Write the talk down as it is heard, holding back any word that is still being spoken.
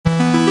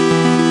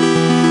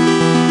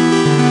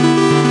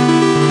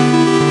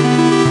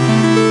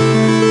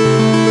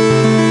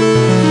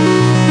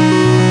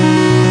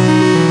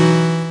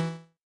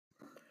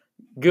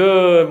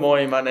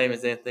my name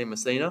is Anthony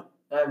Messina.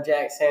 I'm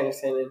Jack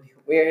Sanderson, and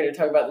we are here to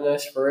talk about the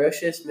most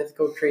ferocious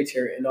mythical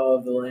creature in all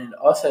of the land,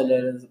 also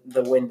known as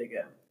the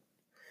Wendigo.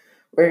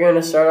 We're going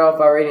to start off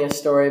by reading a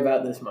story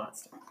about this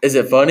monster. Is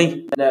it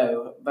funny?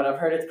 No, but I've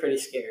heard it's pretty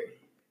scary.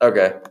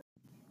 Okay.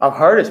 I've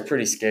heard it's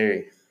pretty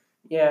scary.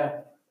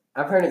 Yeah,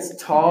 I've heard it's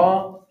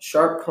tall,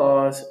 sharp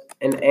claws,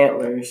 and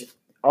antlers.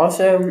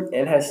 Also,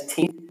 it has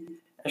teeth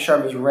as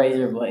sharp as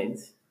razor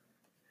blades.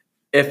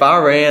 If I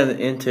ran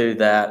into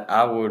that,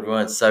 I would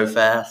run so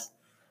fast.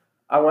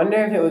 I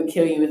wonder if it would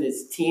kill you with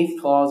its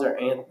teeth, claws, or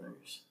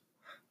antlers.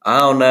 I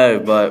don't know,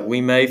 but we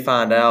may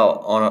find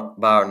out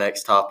by our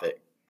next topic.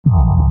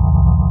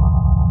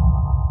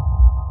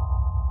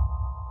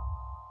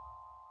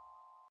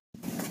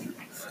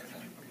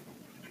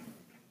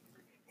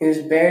 He was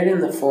buried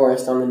in the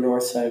forest on the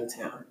north side of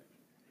town.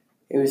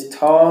 He was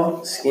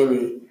tall,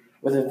 skinny,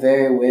 with a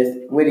very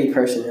witty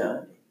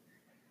personality.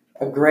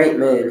 A great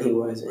man he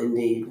was,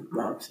 indeed,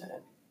 Mom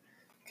said.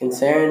 Can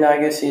Sarah and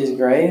I go see his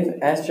grave?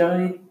 Asked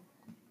Johnny.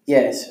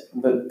 Yes,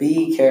 but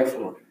be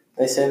careful.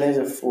 They say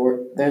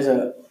there's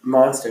a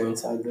monster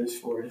inside those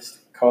forests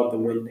called the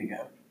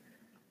Wendigo.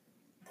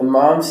 The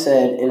mom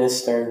said in a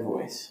stern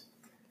voice.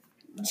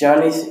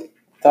 Johnny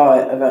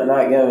thought about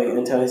not going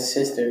until his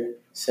sister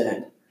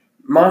said,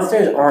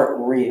 Monsters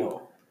aren't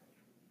real.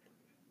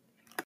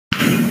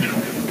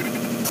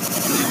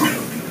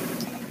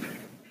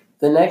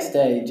 The next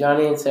day,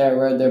 Johnny and Sarah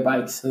rode their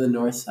bikes to the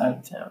north side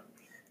of town.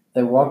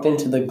 They walked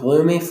into the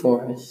gloomy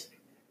forest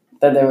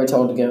that they were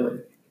told to go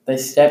in. They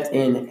stepped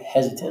in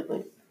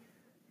hesitantly.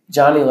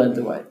 Johnny led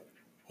the way.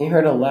 He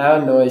heard a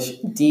loud noise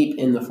deep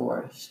in the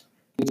forest.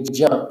 He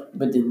jumped,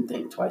 but didn't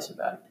think twice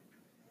about it.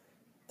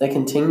 They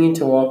continued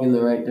to walk in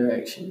the right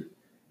direction.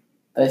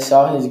 They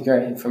saw his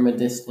grave from a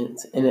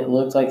distance, and it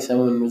looked like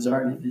someone was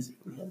already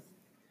visiting him.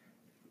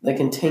 They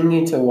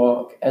continued to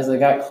walk. As they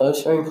got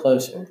closer and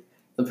closer,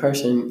 the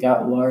person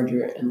got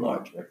larger and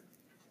larger.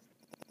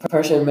 The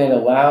person made a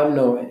loud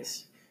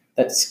noise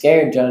that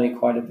scared Johnny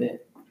quite a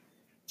bit.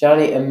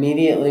 Johnny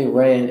immediately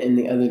ran in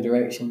the other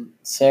direction.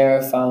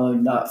 Sarah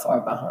followed not far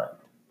behind.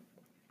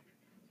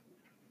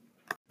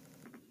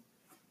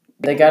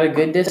 They got a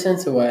good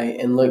distance away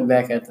and looked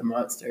back at the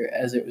monster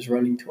as it was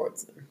running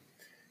towards them.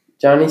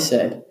 Johnny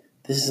said,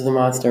 "This is the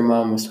monster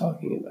Mom was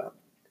talking about."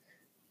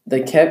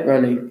 They kept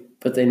running,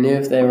 but they knew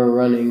if they were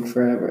running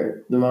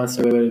forever, the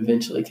monster would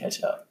eventually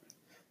catch up.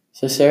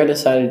 So Sarah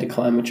decided to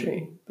climb a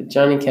tree, but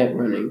Johnny kept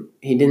running.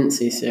 He didn't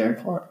see Sarah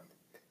climb.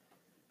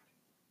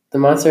 The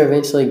monster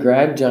eventually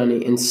grabbed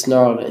Johnny and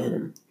snarled at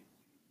him.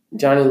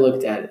 Johnny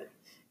looked at it.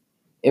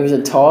 It was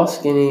tall and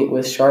skinny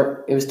with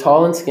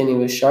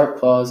sharp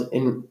claws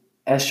and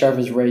as sharp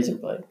as razor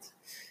blades.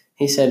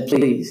 He said,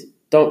 "Please,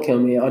 don't kill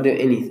me. I'll do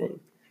anything."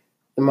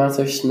 The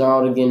monster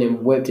snarled again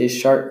and whipped his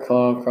sharp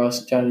claw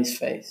across Johnny's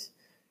face.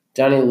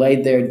 Johnny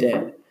laid there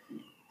dead.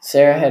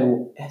 Sarah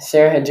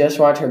had just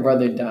watched her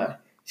brother die.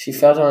 She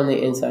felt it on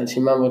the inside.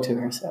 She mumbled to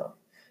herself,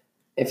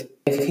 If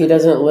he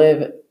doesn't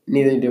live,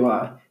 neither do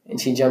I." And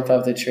she jumped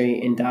off the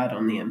tree and died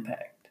on the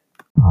impact.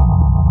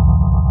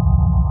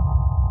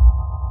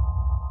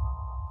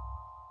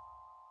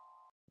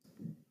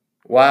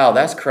 Wow,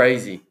 that's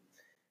crazy.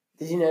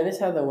 Did you notice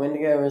how the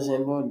Wendigo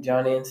resembled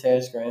Johnny and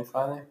Sarah's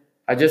grandfather?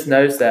 I just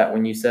noticed that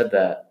when you said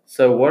that.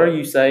 So what are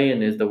you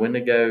saying is the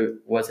Wendigo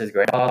was his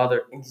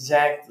grandfather?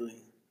 Exactly.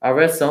 I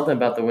read something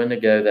about the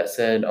Wendigo that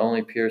said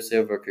only pure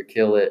silver could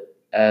kill it,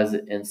 as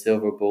in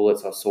silver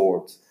bullets or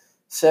swords.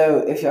 So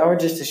if y'all were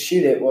just to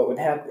shoot it, what would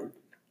happen?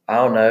 I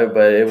don't know,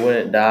 but it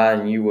wouldn't die,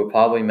 and you would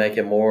probably make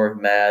it more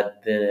mad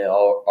than it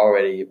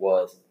already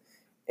was.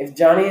 If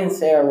Johnny and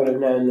Sarah would have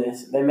known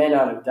this, they may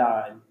not have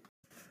died.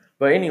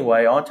 But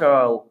anyway, on to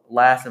our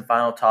last and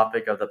final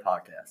topic of the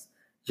podcast.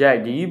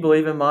 Jack, do you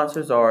believe in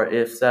monsters, or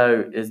if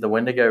so, is the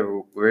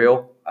Wendigo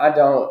real? I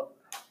don't.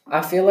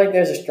 I feel like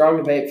there's a strong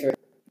debate for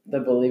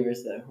the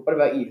believers, though. What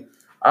about you?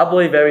 I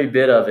believe every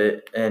bit of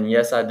it, and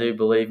yes, I do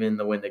believe in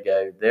the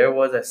Wendigo. There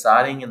was a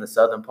sighting in the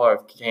southern part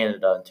of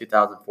Canada in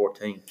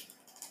 2014.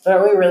 But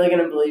are we really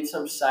going to believe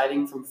some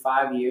sighting from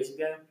 5 years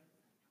ago?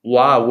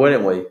 Why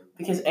wouldn't we?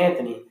 Because,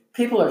 Anthony,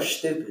 people are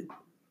stupid.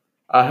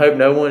 I hope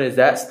no one is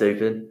that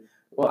stupid.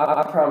 Well,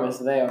 I promise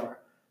they are.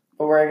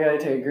 But we're going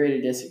to agree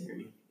to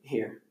disagree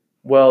here.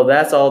 Well,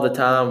 that's all the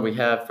time we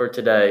have for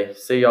today.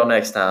 See y'all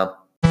next time.